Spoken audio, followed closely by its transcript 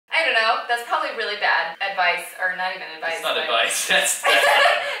know. That's probably really bad advice, or not even advice. That's not advice. That's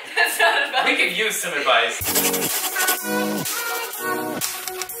That's not advice. We could use some advice.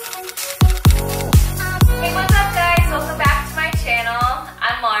 Hey, what's up guys? Welcome back to my channel.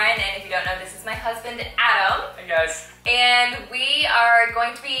 I'm Lauren, and if you don't know, this is my husband, Adam. Hey guys. And we are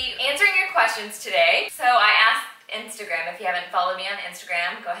going to be answering your questions today. So I asked Instagram, if you haven't followed me on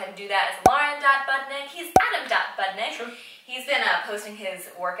Instagram, go ahead and do that. It's lauren.budnick. He's adam.budnick. Sure. He's been posting his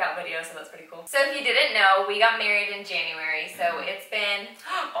workout videos, so that's pretty cool. So if you didn't know, we got married in January, so it's been...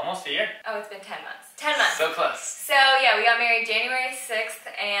 almost a year. Oh, it's been 10 months. 10 months. So close. So yeah, we got married January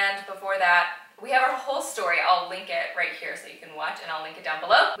 6th, and before that, we have our whole story. I'll link it right here so you can watch, and I'll link it down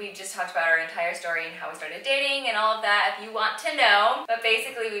below. We just talked about our entire story and how we started dating and all of that if you want to know. But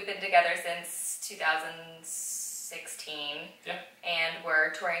basically, we've been together since 2016. Yeah. And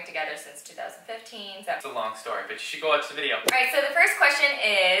we're touring together since 2015. So It's a long story, but you should go watch the video. Alright, so the first question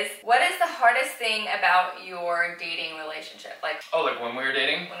is, what is the hardest thing about your dating relationship? Like when we were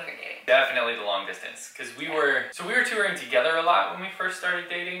dating? when we were dating. Definitely the long distance, because we were touring together a lot when we first started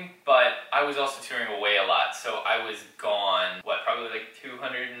dating, but I was also touring away a lot, so I was gone, probably like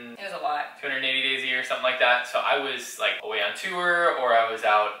 280 It was a lot. days a year, something like that. So I was like away on tour, or I was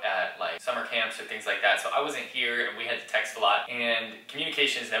out at like summer camps or things like that, so I wasn't here and we had to text a lot, and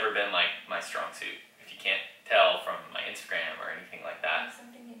communication has never been like my strong suit, if you can't tell from my Instagram or anything like that. There's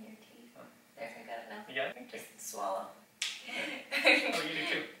something in your teeth. There, I got it now. You got it? Just swallow. Oh, you do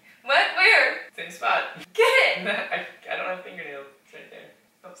too. What? Where? Same spot. Get it! I don't have fingernails. It's right there.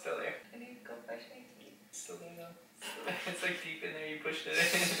 Oh, it's still there. I need to go brush my teeth. It's still there though. It's like deep in there, you pushed it in.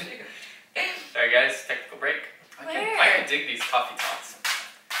 Sorry guys, technical break. I can dig these coffee talks.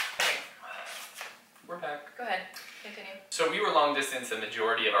 We're back. Go ahead. Continue. So we were long distance the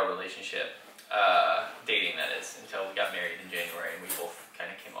majority of our relationship, dating that is, until we got married in January and we both kind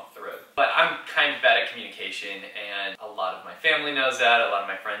of came off the road. But I'm kind of bad at communication, and a lot of my family knows that, a lot of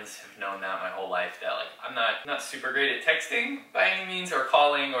my friends have known that my whole life, that like I'm not super great at texting by any means, or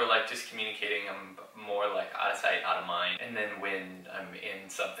calling, or like just communicating. I'm more like out of sight, out of mind. And then when I'm in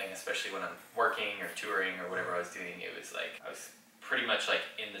something, especially when I'm working or touring or whatever I was doing, it was like I was pretty much like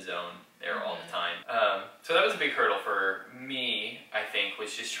in the zone there all the time. So that was a big hurdle for me, I think,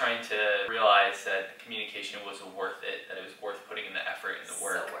 was just trying to realize that communication was worth it, that it was worth putting in the effort and the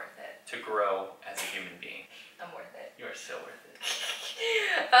work So worth it. to grow as a human being. I'm worth it. You are so worth it.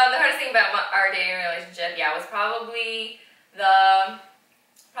 The hardest thing about our dating relationship, yeah, was probably the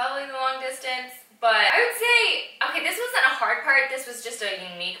long distance. But I would say, okay, this wasn't a hard part, this was just a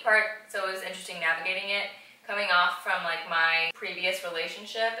unique part, so it was interesting navigating it. Coming off from like my previous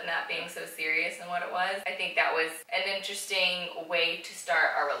relationship and that being so serious and what it was, I think that was an interesting way to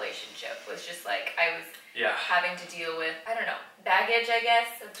start our relationship, was just like I was having to deal with, I don't know, baggage, I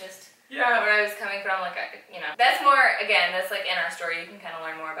guess, of just where I was coming from, like, you know. That's more, again, that's like in our story, you can kind of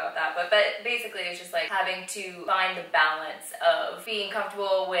learn more about that, but basically it's just like having to find the balance of being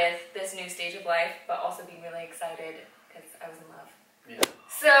comfortable with this new stage of life, but also being really excited because I was in love. Yeah.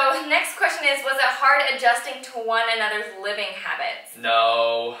 So, next question is, was it hard adjusting to one another's living habits?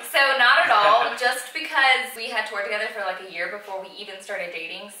 No. So, not at all, just because we had toured together for like a year before we even started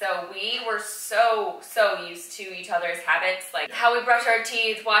dating, so we were so used to each other's habits, like how we brush our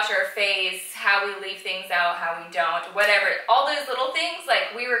teeth, wash our face, how we leave things out, how we don't, whatever. All those little things,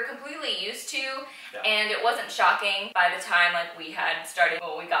 like, we were completely used to, and it wasn't shocking by the time like we had started,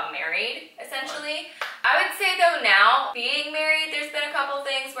 we got married, essentially. I would say though now, being married, there's been a couple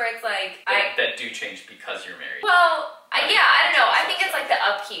things where it's like that do change because you're married. Well, yeah, I don't know. I think it's like the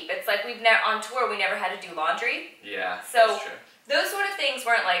upkeep. It's like on tour, we never had to do laundry. Yeah, so that's true. Those sort of things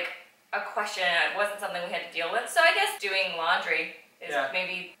weren't like a question. It wasn't something we had to deal with. So I guess doing laundry is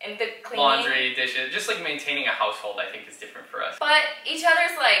maybe, and the cleaning. Laundry, dishes, just like maintaining a household, I think is different for us. But each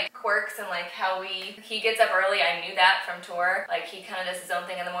other's like quirks and like how he gets up early, I knew that from tour. Like he kind of does his own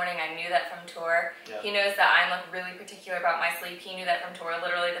thing in the morning, I knew that from tour. Yeah. He knows that I'm like really particular about my sleep. He knew that from tour,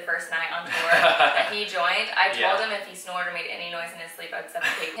 literally the first night on tour that he joined. I told him if he snored or made any noise in his sleep, I'd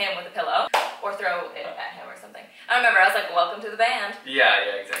suffocate him with a pillow or throw it at him or something. I remember, I was like, welcome to the band.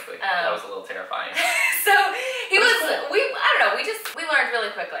 Yeah, exactly. That was a little terrifying. So he was, I don't know, we learned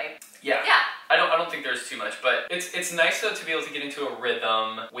really quickly. Yeah. I don't think there's too much, but it's nice though to be able to get into a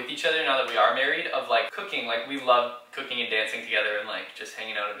rhythm with each other now that we are married, of like cooking. Like we love cooking and dancing together and like just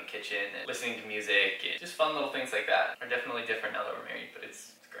hanging out in the kitchen and listening to music and just fun little things like that are definitely different now that we're married, but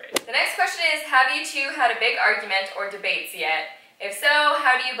it's great. The next question is, have you two had a big argument or debates yet? If so,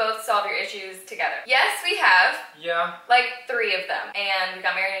 how do you both solve your issues together? Yes, we have. Yeah. Like 3 of them. And we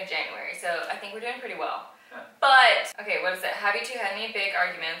got married in January, so I think we're doing pretty well. But, okay, what is it? Have you two had any big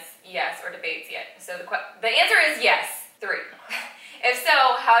arguments? Yes. Or debates yet? So the answer is yes. 3. If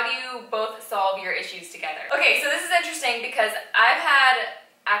so, how do you both solve your issues together? Okay, so this is interesting because I've had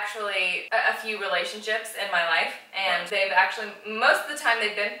actually a few relationships in my life, and they've actually, most of the time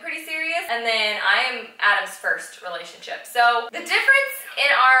they've been pretty serious, and then I am Adam's first relationship. So the difference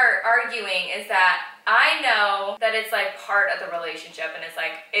in our arguing is that I know that it's like part of the relationship, and it's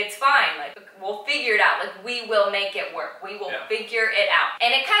like, it's fine, like we'll figure it out, like we will make it work, we will figure it out.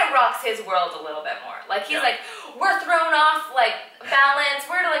 And it kind of rocks his world a little bit more. Like he's like, we're thrown off like balance,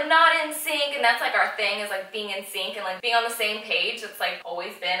 we're like not in sync, and that's like our thing, is like being in sync and like being on the same page. It's like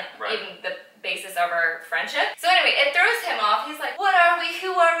always been even the basis of our friendship. So anyway, it throws him off. He's like, what are we,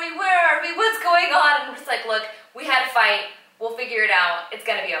 who are we, where are we, what's going on? And I'm just like, look, we had a fight, we'll figure it out, it's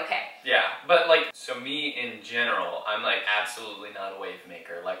gonna be okay. Yeah, but like, so me in general, I'm like absolutely not a wave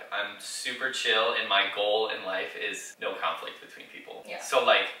maker. Like, I'm super chill, and my goal in life is no conflict between people. Yeah. So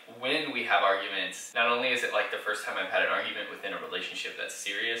like, when we have arguments, not only is it like the first time I've had an argument within a relationship that's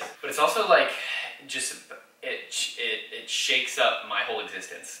serious, but it's also like, just, it shakes up my whole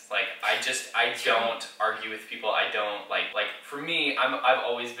existence. Like, I don't argue with people. I don't like for me, I've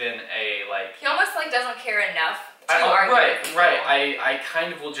always been a like. He almost like doesn't care enough to argue with people. I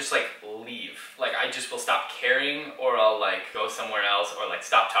kind of will just like leave. Like, I just will stop caring, or I'll like go somewhere else, or like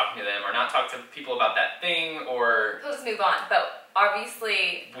stop talking to them, or not talk to people about that thing, or he'll just move on. But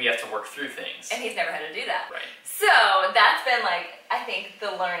obviously we have to work through things. And he's never had to do that. Right. So that's been like, I think,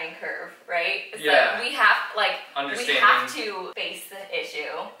 the learning curve, right? It's yeah. like we have to face the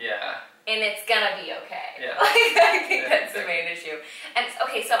issue. Yeah. And it's gonna be okay. Yeah. Like, I think that's the main issue. And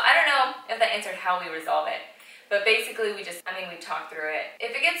okay, so I don't know if that answered how we resolve it. But basically we talk through it.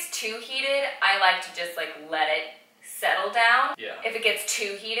 If it gets too heated, I like to just like let it settle down. Yeah. If it gets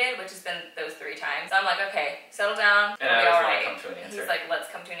too heated, which has been those 3 times, I'm like, okay, settle down, and it'll be alright. Come to an answer. He's like, let's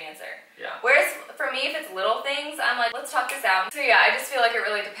come to an answer. Yeah. Whereas for me, if it's little things, I'm like, let's talk this out. So yeah, I just feel like it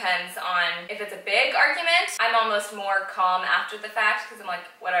really depends on if it's a big argument. I'm almost more calm after the fact because I'm like,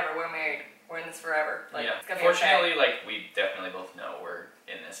 whatever, we're married. We're in this forever. Like, yeah. It's gonna be Fortunately, okay. like, we definitely both know we're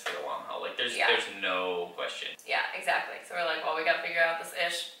in this for the long haul. Like, there's no question. Yeah, exactly. So we're like, well, we gotta figure out this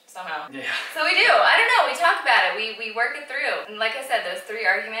ish somehow. Yeah. So we do. I don't know. We talk about it. We work it through. And like I said, those 3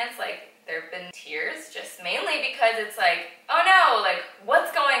 arguments, like, there have been tears, just mainly because it's like, oh no, like,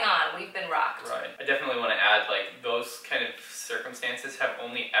 what's going on? We've been rocked. Right. I definitely want to add, like, those kind of circumstances have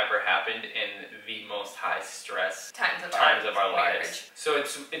only ever happened in the most high stress times of our marriage. lives. So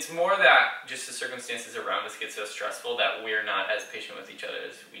it's more that just the circumstances around us get so stressful that we're not as patient with each other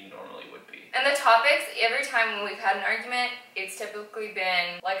as we normally would be. And the topics, every time when we've had an argument, it's typically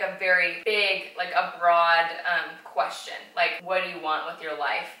been like a very big, like a broad question. Like, what do you want with your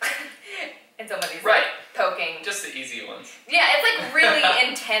life? And somebody's like poking. Just the easy ones. Yeah, it's like really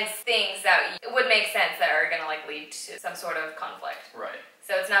intense things that would make sense that are gonna like lead to some sort of conflict. Right.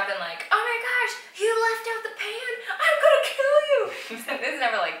 So it's not been like, oh my gosh, you left out the pan, I'm gonna kill you. It's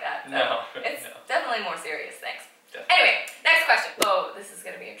never like that. So no. It's definitely more serious things. Definitely. Anyway, next question. Oh, this is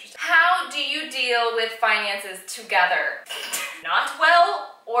gonna be interesting. How do you deal with finances together? Not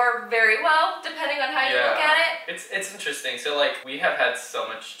well or very well, depending on how you look at it. It's interesting. So like, we have had so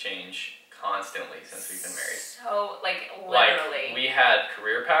much change constantly since we've been married. So like literally. Like, we had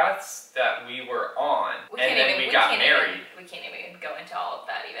career paths that we were on, and then we got married. We can't even go into all of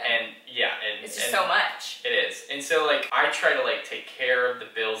that even. And yeah, and it's just so much. It is. And so like, I try to like take care of the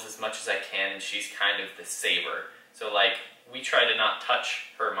bills as much as I can, and she's kind of the saver. So like, we try to not touch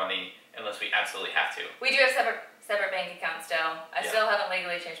her money unless we absolutely have to. We do have separate bank accounts still. I still haven't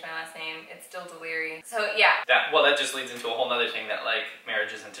legally changed my last name. It's still DeLeary. So yeah. That just leads into a whole nother thing, that like,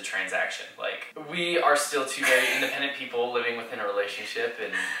 marriage isn't a transaction. Like, we are still 2 very independent people living within a relationship,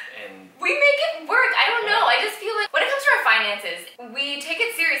 and we make it work. I don't know. I just feel like when it comes to our finances, we take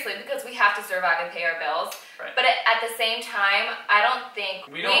it seriously because we have to survive and pay our bills. Right. But at the same time, I don't think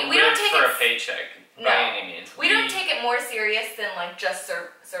we don't live take for it, a paycheck. No, by any means. We don't take it more serious than like just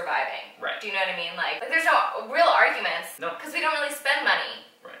surviving. Right. Do you know what I mean? Like there's no real arguments. No. Because we don't really spend money.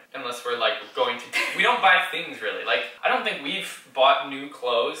 Right. Unless we're like going to, we don't buy things really. Like, I don't think we've bought new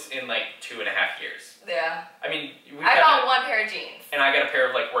clothes in like 2.5 years. Yeah. I mean, I bought 1 pair of jeans. And I got a pair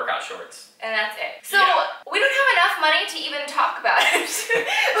of like workout shorts. And that's it. So we don't have enough money to even talk about it.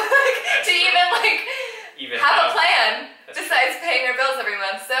 Like, to even have a plan besides paying our bills every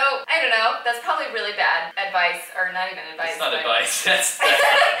month. So I don't know. That's probably really bad advice, or not even advice. It's not advice. That's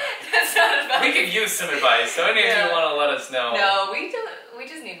not advice. We could use some advice. So any of you want to let us know. No, we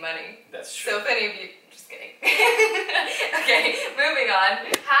just need money. That's true. So if any of you, just kidding. Okay, moving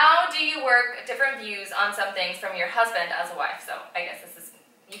on. How do you work different views on some things from your husband as a wife? So I guess this is,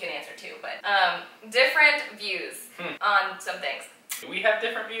 you can answer too, but different views on some things. Do we have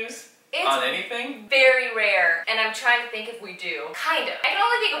different views? It's on anything? very rare, and I'm trying to think if we do. Kind of. I can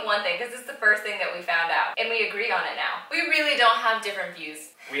only think of one thing, because it's the first thing that we found out, and we agree on it now. We really don't have different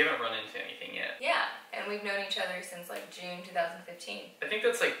views. We haven't run into anything yet. Yeah, and we've known each other since like June 2015. I think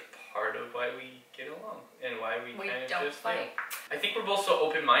that's like part of why we get along, and why we kind of don't just fight. I think we're both so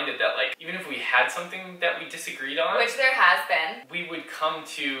open-minded that like, even if we had something that we disagreed on, Which there has been, we would come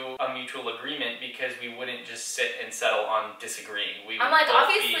to a mutual agreement because we wouldn't just sit and settle on disagreeing. I'm like,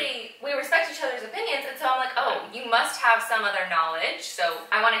 obviously, we respect each other's opinions, and so I'm like, oh, you must have some other knowledge, so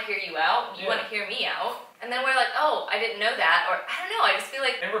I want to hear you out, you want to hear me out. And then we're like, oh, I didn't know that, or I don't know, I just feel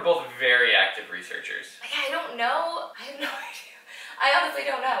like... And we're both very active researchers. Yeah, I don't know. I have no idea. I honestly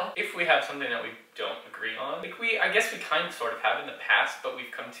don't know. If we have something that we don't agree on, like I guess we kind of sort of have in the past, but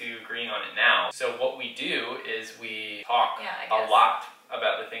we've come to agreeing on it now. So what we do is we talk a lot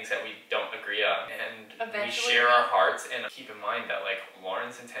about the things that we don't agree on, and we share our hearts, and keep in mind that like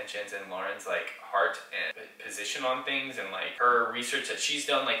Lauren's intentions and Lauren's like heart and position on things, and like her research that she's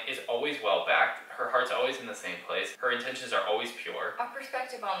done like is always well backed. Her heart's always in the same place. Her intentions are always pure. Our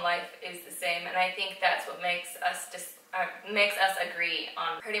perspective on life is the same, and I think that's what makes us agree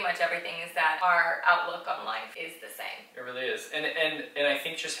on pretty much everything, is that our outlook on life is the same. It really is. And I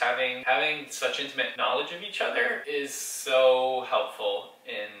think just having such intimate knowledge of each other is so helpful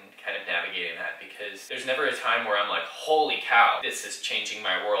in kind of navigating that, because there's never a time where I'm like, holy cow, this is changing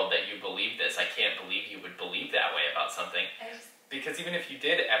my world that you believe this. I can't believe you would believe that way about something. Because even if you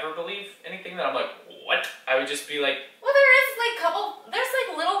did ever believe anything that I'm like, what? I would just be like... Well, there's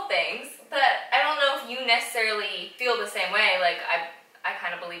like little things that I don't know if you necessarily feel the same way. Like, I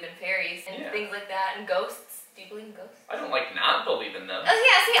kind of believe in fairies and things like that, and ghosts. Do you believe in ghosts? I don't like not believe in them. Oh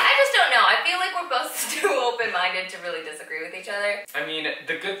yeah, see, I just don't know. I feel like we're both too open-minded to really disagree with each other. I mean,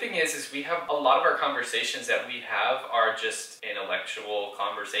 the good thing is we have a lot of our conversations that we have are just intellectual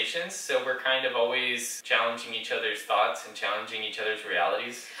conversations, so we're kind of always challenging each other's thoughts and challenging each other's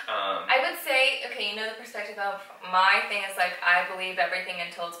realities. I would say, okay, you know, the perspective of my thing is like, I believe everything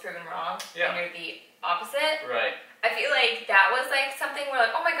until it's proven wrong, and you're the opposite. Right. I feel like that was like something where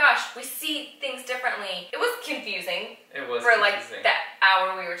like, oh my gosh, we see things differently. It was confusing. It was for confusing. Like that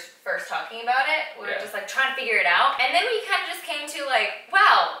hour we were first talking about it. We were just like trying to figure it out. And then we kind of just came to like,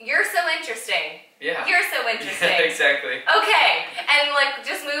 wow, you're so interesting. Yeah. You're so interesting. Yeah, exactly. Okay. And like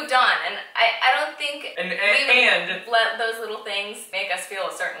just moved on. And I don't think we let those little things make us feel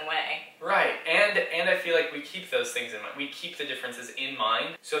a certain way. Right. And I feel like we keep those things in mind. We keep the differences in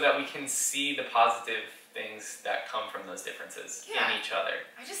mind so that we can see the positive things that come from those differences in each other.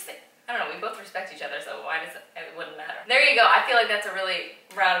 I just think, I don't know, we both respect each other, so why does it wouldn't matter. There you go. I feel like that's a really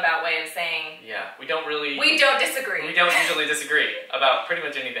roundabout way of saying... Yeah, we don't disagree. We don't usually disagree about pretty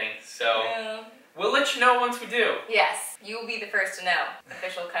much anything, so... Yeah. We'll let you know once we do. Yes, you will be the first to know.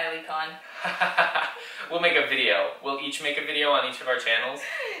 Official Kylie Con. We'll make a video. We'll each make a video on each of our channels.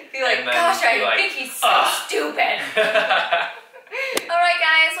 Be like, gosh, I think he's so stupid. Alright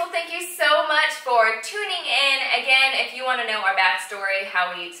guys, well thank you so much for tuning in. Again, if you want to know our backstory,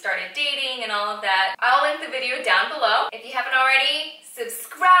 how we started dating and all of that, I'll link the video down below. If you haven't already,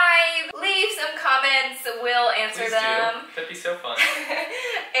 subscribe, leave some comments, we'll answer them. That'd be so fun.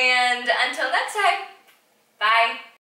 And until next time.